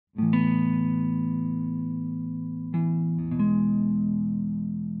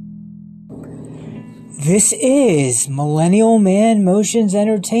This is Millennial Man Motions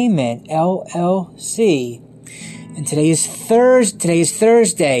Entertainment, LLC. And today is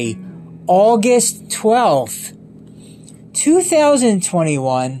Thursday, August 12th,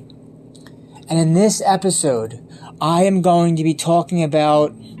 2021. And in this episode, I am going to be talking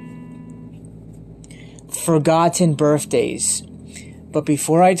about forgotten birthdays. But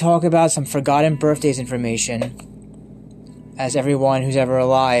before I talk about some forgotten birthdays information, as everyone who's ever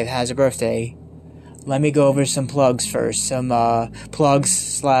alive has a birthday, let me go over some plugs first. Some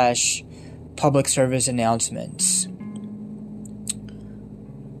plugs / public service announcements.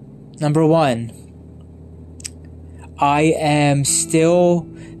 Number 1. I am still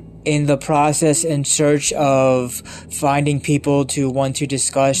in the process and search of finding people to want to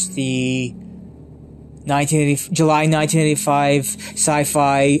discuss the July 1985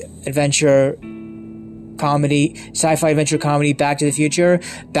 sci-fi adventure comedy Back to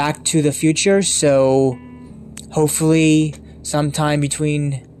the Future. So hopefully sometime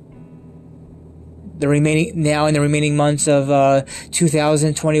between the remaining months of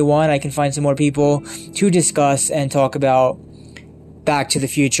 2021, I can find some more people to discuss and talk about Back to the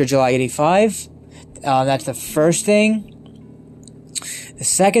Future July 85. That's the first thing. The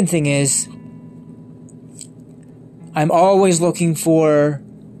second thing is, I'm always looking for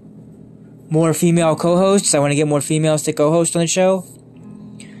more female co-hosts. I want to get more females to co-host on the show.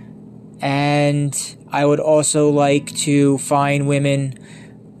 And I would also like to find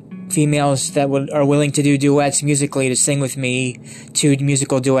females that are willing to do duets musically, to sing with me to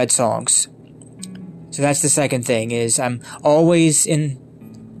musical duet songs. So that's the second thing, is I'm always in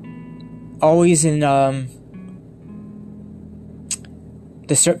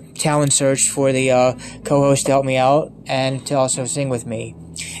the talent search for the co-host to help me out and to also sing with me.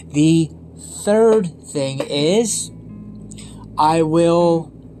 The third thing is, I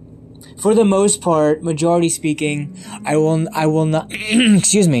will, for the most part, majority speaking, I will not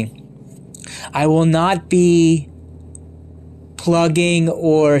excuse me, I will not be plugging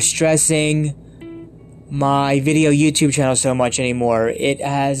or stressing my video YouTube channel so much anymore. It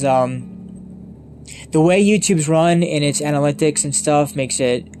has the way YouTube's run in its analytics and stuff makes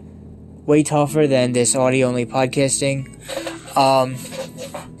it way tougher than this audio-only podcasting.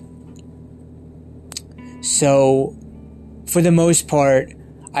 So, for the most part,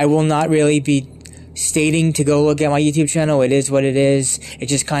 I will not really be stating to go look at my YouTube channel. It is what it is. It's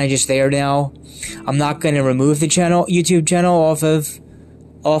just kind of just there now. I'm not going to remove the YouTube channel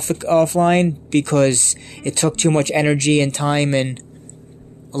offline, because it took too much energy and time and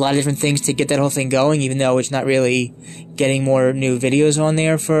a lot of different things to get that whole thing going, even though it's not really getting more new videos on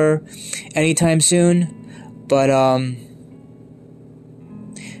there for anytime soon. But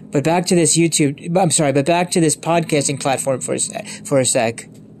back to this back to this podcasting platform for a sec.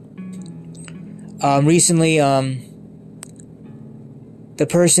 Recently, the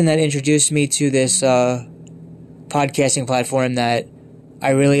person that introduced me to this podcasting platform that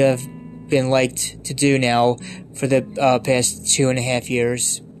I really have been liked to do now for the past 2.5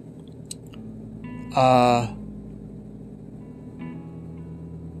 years.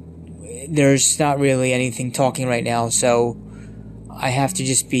 There's not really anything talking right now, so I have to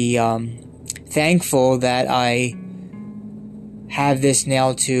just be thankful that I have this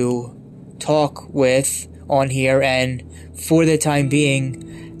now to talk with on here, and for the time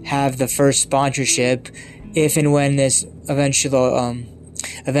being have the first sponsorship. If and when this eventual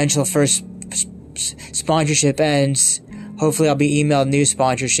first sponsorship ends, hopefully I'll be emailed new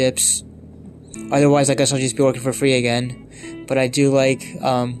sponsorships. Otherwise, I guess I'll just be working for free again. But I do like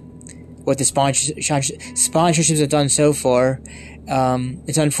what the sponsorships have done so far.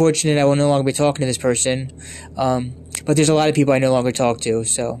 It's unfortunate I will no longer be talking to this person, but there's a lot of people I no longer talk to,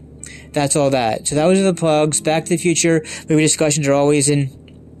 so that's all that. So those are the plugs. Back to the Future movie discussions are always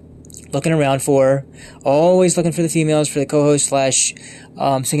looking around for, always looking for the females for the co-host /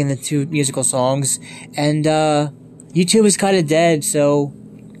 singing the 2 musical songs. And YouTube is kind of dead, so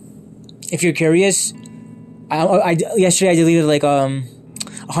if you're curious, yesterday I deleted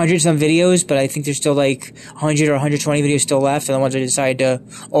 100 some videos, but I think there's still 100 or 120 videos still left, and the ones I decided to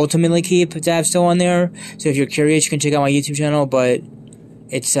ultimately keep to have still on there. So if you're curious, you can check out my YouTube channel, but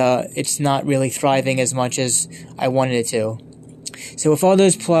it's not really thriving as much as I wanted it to. So with all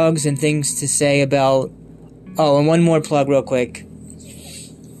those plugs and things to say about, and one more plug real quick.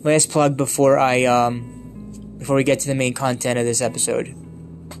 Last plug before we get to the main content of this episode.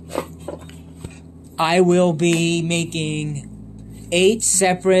 I will be making 8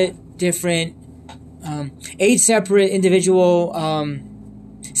 separate individual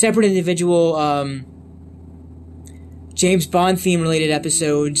James Bond theme related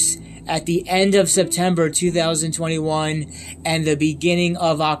episodes at the end of September 2021 and the beginning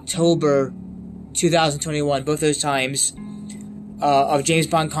of October 2021, both those times, of James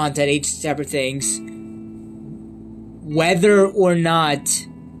Bond content, 8 separate things, whether or not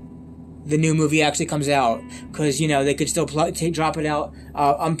the new movie actually comes out. Because, they could still drop it out,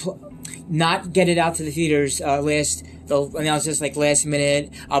 not get it out to the theaters they'll announce this last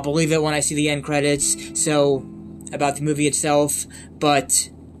minute. I'll believe it when I see the end credits, so about the movie itself. But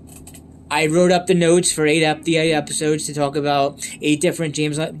I wrote up the notes for the 8 episodes to talk about 8 different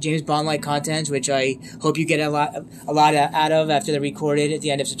James Bond-like contents, which I hope you get a lot out of after they're recorded at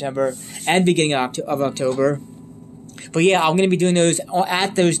the end of September and beginning of October. But yeah, I'm going to be doing those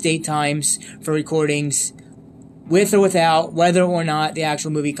at those date times for recordings, with or without, whether or not the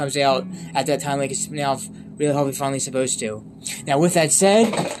actual movie comes out at that time, like it's now really hopefully finally supposed to. Now, with that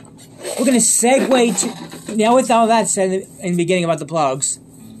said, we're going to segue to... Now, with all that said in the beginning about the plugs,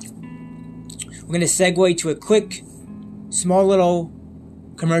 we're going to segue to a quick, small little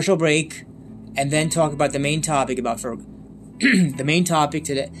commercial break, and then talk about the main topic the main topic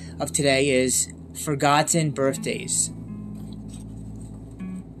of today is forgotten birthdays.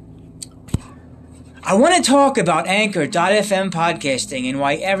 I want to talk about Anchor.fm podcasting and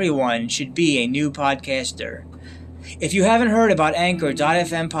why everyone should be a new podcaster. If you haven't heard about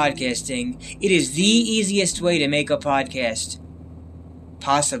Anchor.fm podcasting, it is the easiest way to make a podcast.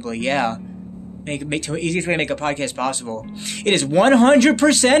 Possibly, yeah. The easiest way to make a podcast possible. It is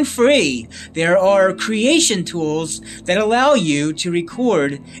 100% free. There are creation tools that allow you to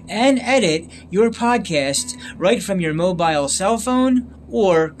record and edit your podcast right from your mobile cell phone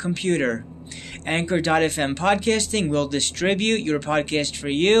or computer. Anchor.fm podcasting will distribute your podcast for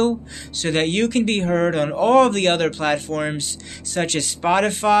you so that you can be heard on all of the other platforms such as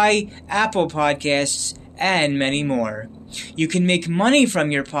Spotify, Apple Podcasts, and many more. You can make money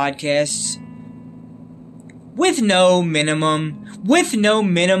from your podcasts with no minimum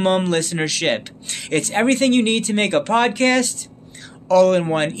listenership. It's everything you need to make a podcast, all in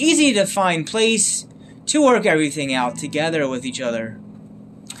one easy to find place to work everything out together with each other.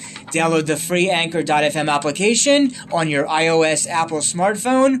 Download the free Anchor.fm application on your iOS Apple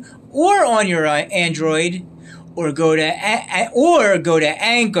smartphone or on your Android, or go to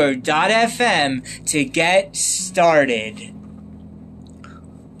Anchor.fm to get started.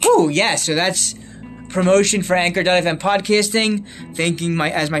 Oh, yeah, so that's promotion for Anchor.fm podcasting. Thanking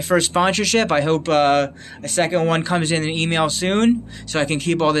as my first sponsorship. I hope a second one comes in an email soon so I can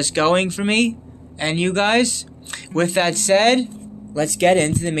keep all this going for me and you guys. With that said, let's get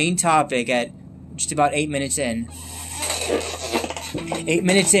into the main topic at just about 8 minutes in. 8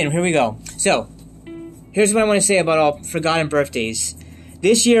 minutes in, here we go. So, here's what I want to say about all forgotten birthdays.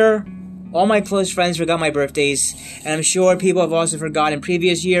 This year, all my close friends forgot my birthdays, and I'm sure people have also forgotten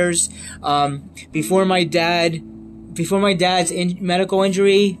previous years. Before my dad's medical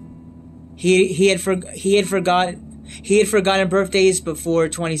injury, he had forgotten birthdays before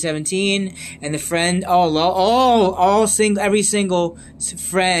 2017, and every single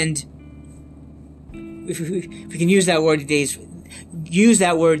friend, if we can use that word these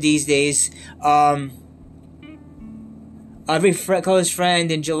days, every close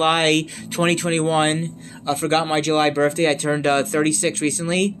friend in July 2021 forgot my July birthday. I turned 36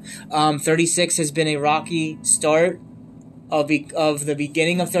 recently. 36 has been a rocky start of the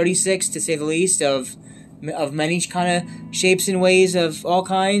beginning of 36, to say the least, of many kind of shapes and ways of all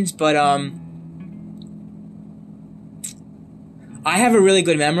kinds, but I have a really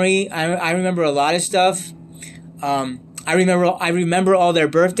good memory. I remember a lot of stuff. I remember all their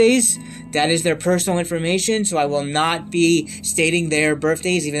birthdays. That is their personal information, so I will not be stating their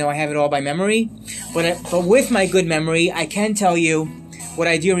birthdays, even though I have it all by memory. But with my good memory, I can tell you what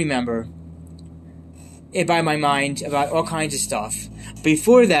I do remember it by my mind about all kinds of stuff.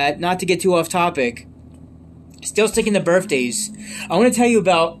 Before that, not to get too off topic, still sticking to birthdays, I want to tell you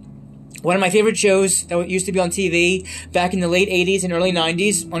about one of my favorite shows that used to be on TV back in the late 80s and early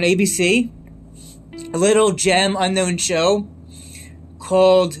 90s on ABC. A little gem unknown show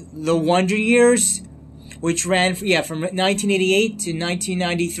called The Wonder Years, which ran from 1988 to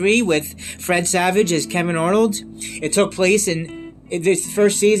 1993 with Fred Savage as Kevin Arnold. It took place this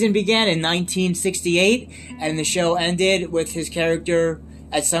first season began in 1968, and the show ended with his character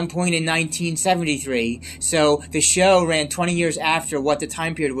at some point in 1973. So the show ran 20 years after what the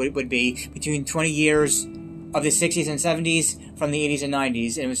time period would be, between 20 years of the 60s and 70s from the 80s and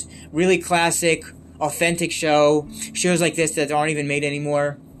 90s. And it was really classic, authentic show. Shows like this that aren't even made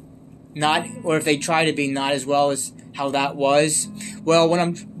anymore. Or if they try to be, not as well as how that was. Well, when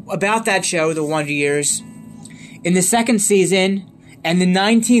I'm about that show, The Wonder Years, in the second season, And the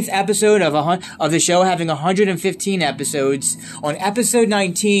 19th episode of the show having 115 episodes. On episode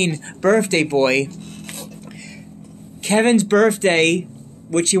 19, Birthday Boy, Kevin's birthday,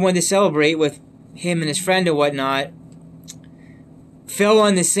 which he wanted to celebrate with him and his friend and whatnot, fell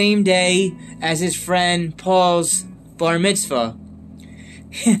on the same day as his friend Paul's bar mitzvah.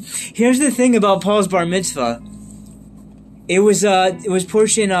 Here's the thing about Paul's bar mitzvah. It was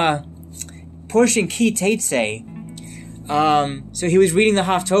Portion Ki Tetzei. So he was reading the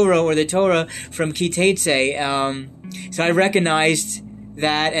Haftorah, or the Torah, from Ki Tetzei. So I recognized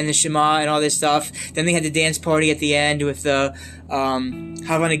that and the Shema and all this stuff. Then they had the dance party at the end with the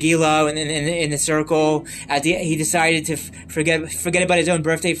Havanagila and in the circle. He decided to forget about his own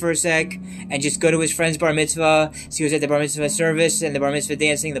birthday for a sec and just go to his friend's bar mitzvah. So he was at the bar mitzvah service and the bar mitzvah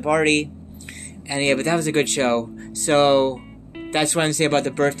dancing, the party. And yeah, but that was a good show. So that's what I'm saying about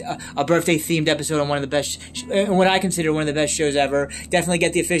a birthday themed episode on one of the best, what I consider one of the best shows ever. Definitely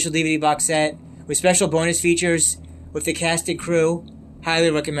get the official DVD box set with special bonus features with the cast and crew. Highly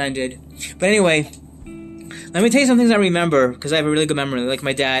recommended. But anyway, let me tell you some things I remember, because I have a really good memory. Like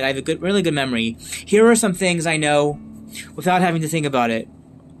my dad, I have a really good memory. Here are some things I know without having to think about it.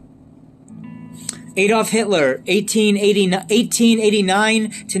 Adolf Hitler, 1889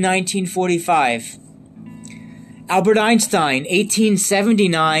 to 1945. Albert Einstein,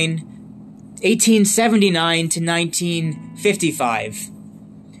 1879 to 1955.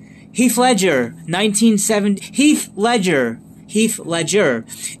 Heath Ledger,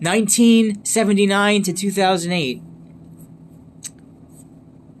 1979 to 2008.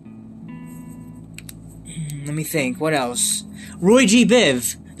 Let me think. What else? Roy G.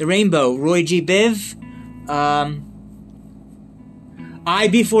 Biv, The Rainbow. Roy G. Biv. I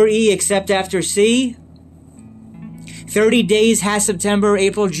before E, except after C. 30 days has September,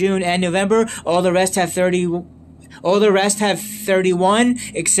 April, June, and November. All the rest have 31,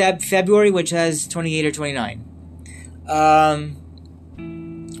 except February, which has 28 or 29.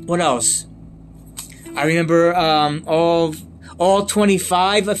 What else? I remember all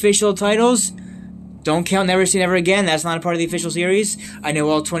 25 official titles. Don't count Never Say Never Again. That's not a part of the official series. I know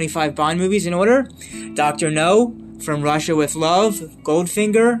all 25 Bond movies in order. Dr. No, From Russia with Love,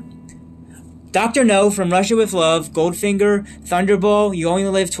 Goldfinger. Dr. No, From Russia with Love, Goldfinger, Thunderball, You Only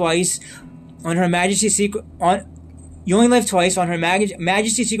Live Twice, On Her Majesty's Secret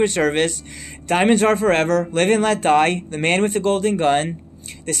Service, Diamonds Are Forever, Live and Let Die, The Man with the Golden Gun,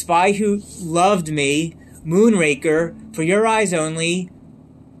 The Spy Who Loved Me, Moonraker, For Your Eyes Only,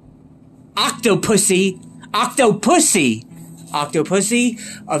 Octopussy,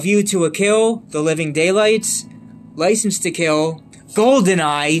 A View to a Kill, The Living Daylights, License to Kill,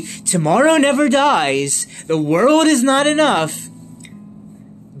 GoldenEye, Tomorrow Never Dies, The World Is Not Enough,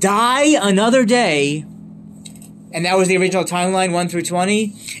 Die Another Day, and that was the original timeline, 1 through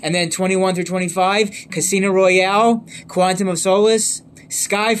 20, and then 21 through 25, Casino Royale, Quantum of Solace,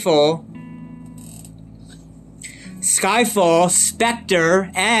 Skyfall,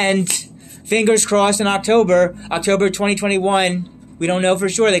 Spectre, and fingers crossed in October 2021. We don't know for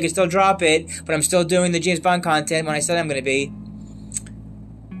sure, they could still drop it, but I'm still doing the James Bond content when I said I'm going to be.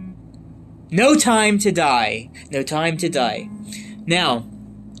 No Time to Die. Now,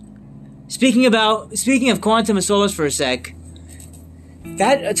 speaking of Quantum of Solace for a sec,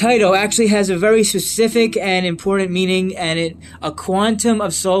 that title actually has a very specific and important meaning, and a quantum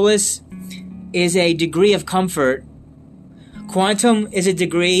of solace is a degree of comfort. Quantum is a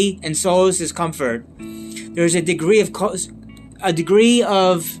degree, and solace is comfort. There's a degree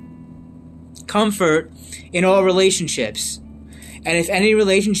of comfort in all relationships. And if any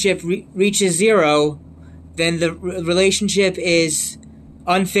relationship reaches zero, then the relationship is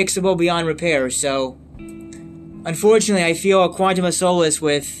unfixable beyond repair. So, unfortunately, I feel a quantum of solace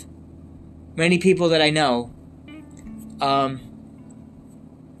with many people that I know. I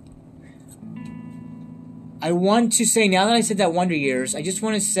want to say, now that I said that Wonder Years, I just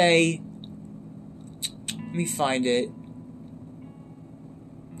want to say, let me find it.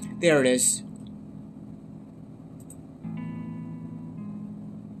 There it is.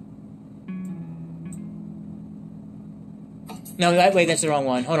 No, wait, that's the wrong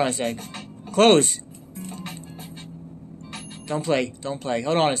one. Hold on a sec. Close. Don't play.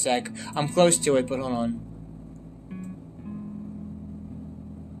 Hold on a sec. I'm close to it, but hold on.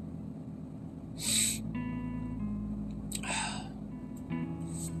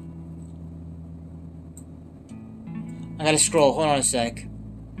 I gotta scroll. Hold on a sec.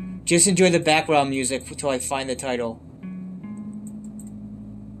 Just enjoy the background music until I find the title.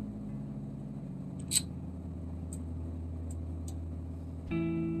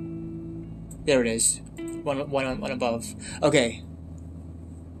 There it is. One above. Okay.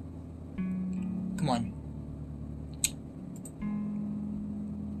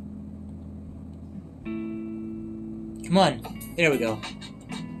 Come on. There we go.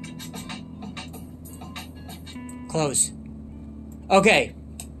 Close. Okay.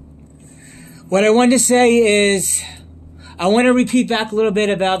 What I wanted to say is, I want to repeat back a little bit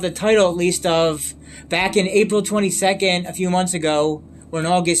about the title, at least, of back in April 22nd, a few months ago. We're in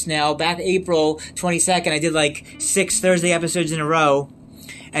August now. Back April 22nd, I did like 6 Thursday episodes in a row.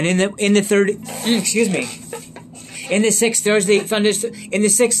 And in the sixth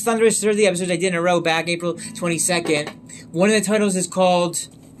Thunderous Thursday episodes I did in a row back April 22nd, one of the titles is called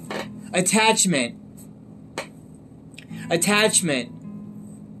Attachment. Attachment.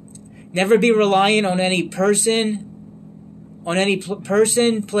 Never be reliant on any person,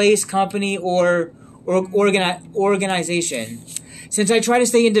 place, company, or organization. Since I try to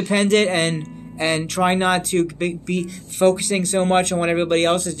stay independent and try not to be focusing so much on what everybody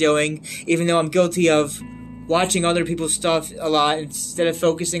else is doing, even though I'm guilty of watching other people's stuff a lot instead of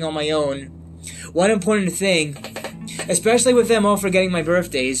focusing on my own. One important thing, especially with them all forgetting my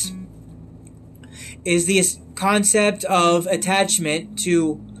birthdays, is the concept of attachment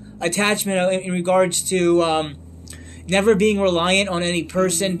in regards to never being reliant on any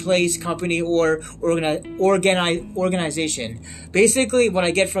person, place, company, or organization. Basically, what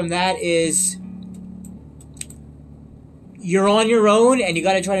I get from that is you're on your own, and you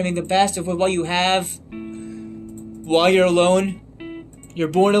got to try to make the best of what you have while you're alone. You're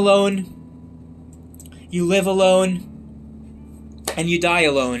born alone, you live alone, and you die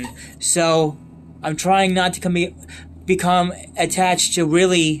alone. So I'm trying not to become attached to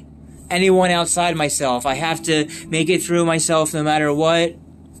really anyone outside myself. I have to make it through myself no matter what.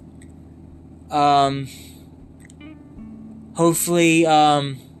 Hopefully,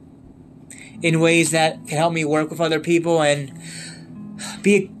 in ways that can help me work with other people and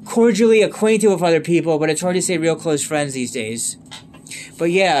be cordially acquainted with other people, but it's hard to say real close friends these days.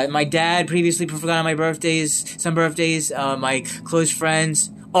 But yeah, my dad previously forgot on my birthdays, some birthdays, my close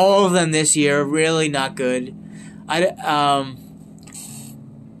friends, all of them this year, really not good. I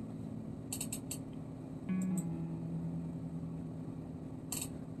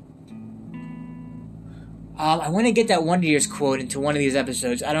want to get that Wonder Years quote into one of these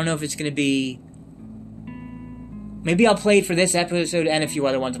episodes. I don't know if it's going to be... Maybe I'll play it for this episode and a few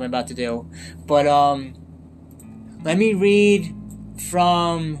other ones I'm about to do. But, let me read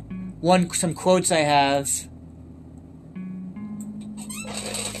from some quotes I have.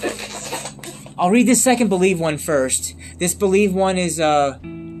 I'll read this second Believe one first. This Believe one is, I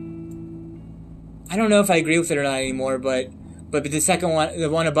don't know if I agree with it or not anymore, but the second one,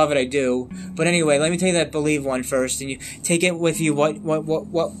 the one above it, I do. But anyway, let me tell you that Believe one first, and you take it with you.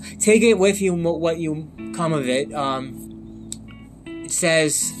 Take it with you. What you come of it. It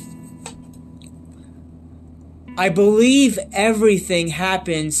says, "I believe everything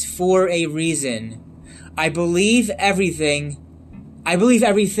happens for a reason. I believe everything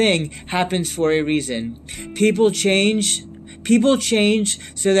happens for a reason. People change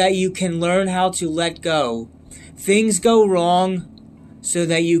so that you can learn how to let go. Things go wrong so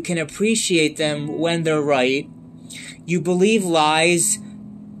that you can appreciate them when they're right. You believe lies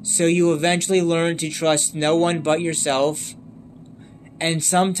so you eventually learn to trust no one but yourself. And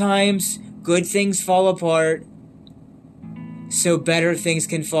sometimes good things fall apart so better things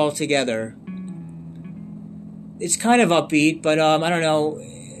can fall together." It's kind of upbeat, but I don't know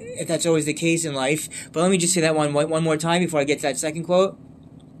if that's always the case in life. But let me just say that one more time before I get to that second quote.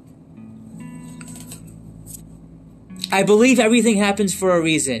 "I believe everything happens for a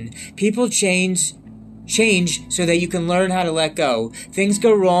reason. People change so that you can learn how to let go. Things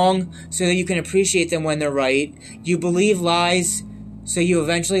go wrong so that you can appreciate them when they're right. You believe lies so you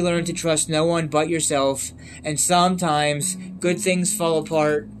eventually learn to trust no one but yourself. And sometimes good things fall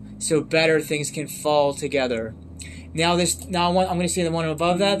apart so better things can fall together." Now I'm going to say the one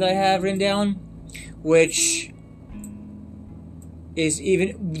above that I have written down, which is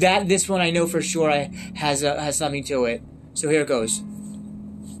even that this one I know for sure has something to it. So here it goes.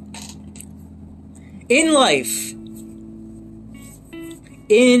 In life,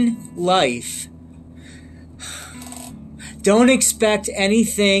 don't expect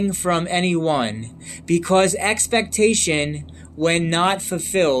anything from anyone, because expectation, when not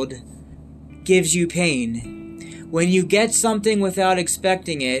fulfilled, gives you pain. When you get something without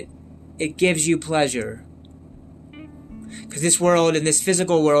expecting it, it gives you pleasure. Because this world and this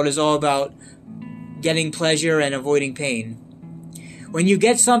physical world is all about getting pleasure and avoiding pain. When you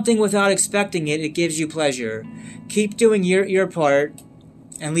get something without expecting it, it gives you pleasure. Keep doing your part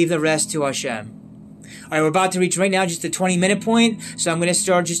and leave the rest to Hashem. All right, we're about to reach right now just the 20-minute point, so I'm going to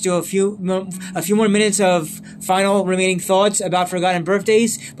start just do a few more minutes of final remaining thoughts about forgotten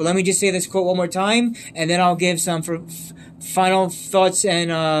birthdays. But let me just say this quote one more time, and then I'll give some final thoughts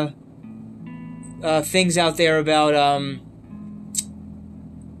and things out there about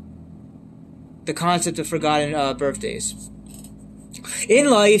the concept of forgotten birthdays. In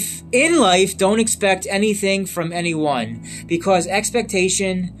life, don't expect anything from anyone, because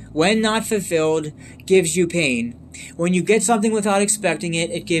expectation, when not fulfilled, gives you pain. When you get something without expecting it,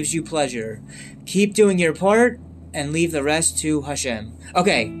 it gives you pleasure. Keep doing your part and leave the rest to Hashem.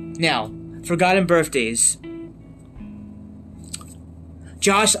 Okay, now, forgotten birthdays.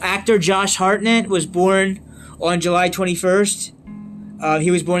 Actor Josh Hartnett was born on July 21st.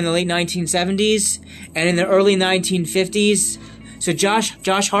 He was born in the late 1970s, and in the early 1950s. So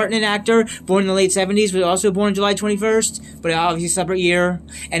Josh Hartnett, actor, born in the late 70s, was also born July 21st, but obviously a separate year.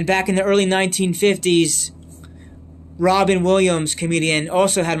 And back in the early 1950s, Robin Williams, comedian,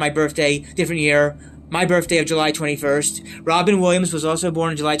 also had my birthday, different year, my birthday of July 21st. Robin Williams was also born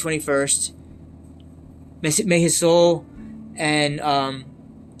on July 21st. May his soul and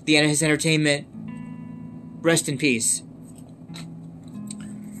the end of his entertainment rest in peace.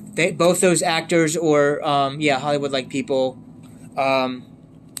 Both those actors, or Hollywood-like people, have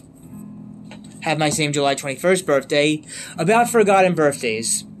my same July 21st birthday. About forgotten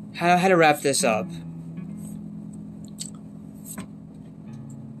birthdays. How to wrap this up.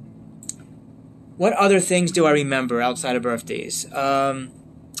 What other things do I remember outside of birthdays? I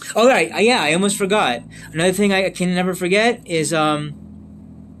almost forgot. Another thing I can never forget is my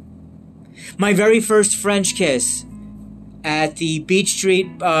very first French kiss at the Beach Street,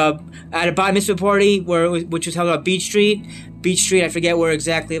 at a bat mitzvah party which was held on Beach Street. Beach Street, I forget what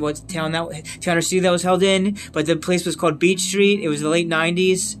town or city that was held in, but the place was called Beach Street. It was the late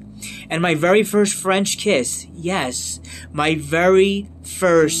 90s. And my very first French kiss, yes, my very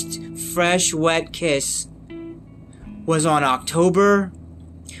first fresh, wet kiss was on October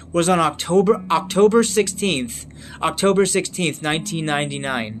 16th,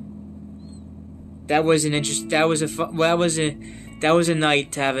 1999. That was a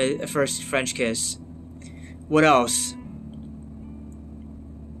night to have a first French kiss. What else?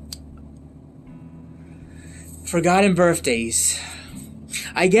 Forgotten birthdays.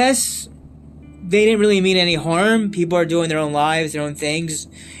 I guess they didn't really mean any harm. People are doing their own lives, their own things.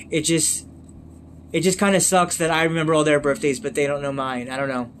 It just kind of sucks that I remember all their birthdays, but they don't know mine. I don't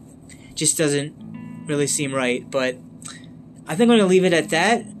know. It just doesn't really seem right. But I think I'm going to leave it at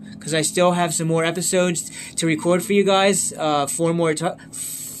that, because I still have some more episodes to record for you guys. 4 more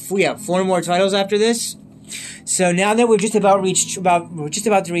titles after this. So now that we're just about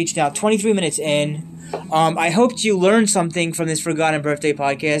to reach now 23 minutes in. I hoped you learned something from this Forgotten Birthday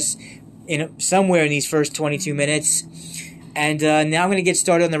podcast somewhere in these first 22 minutes. And now I'm going to get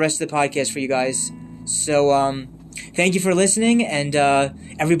started on the rest of the podcast for you guys. So thank you for listening, and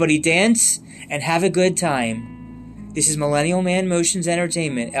everybody dance and have a good time. This is Millennial Man Motions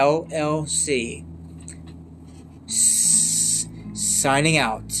Entertainment, LLC. Signing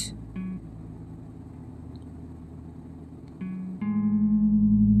out.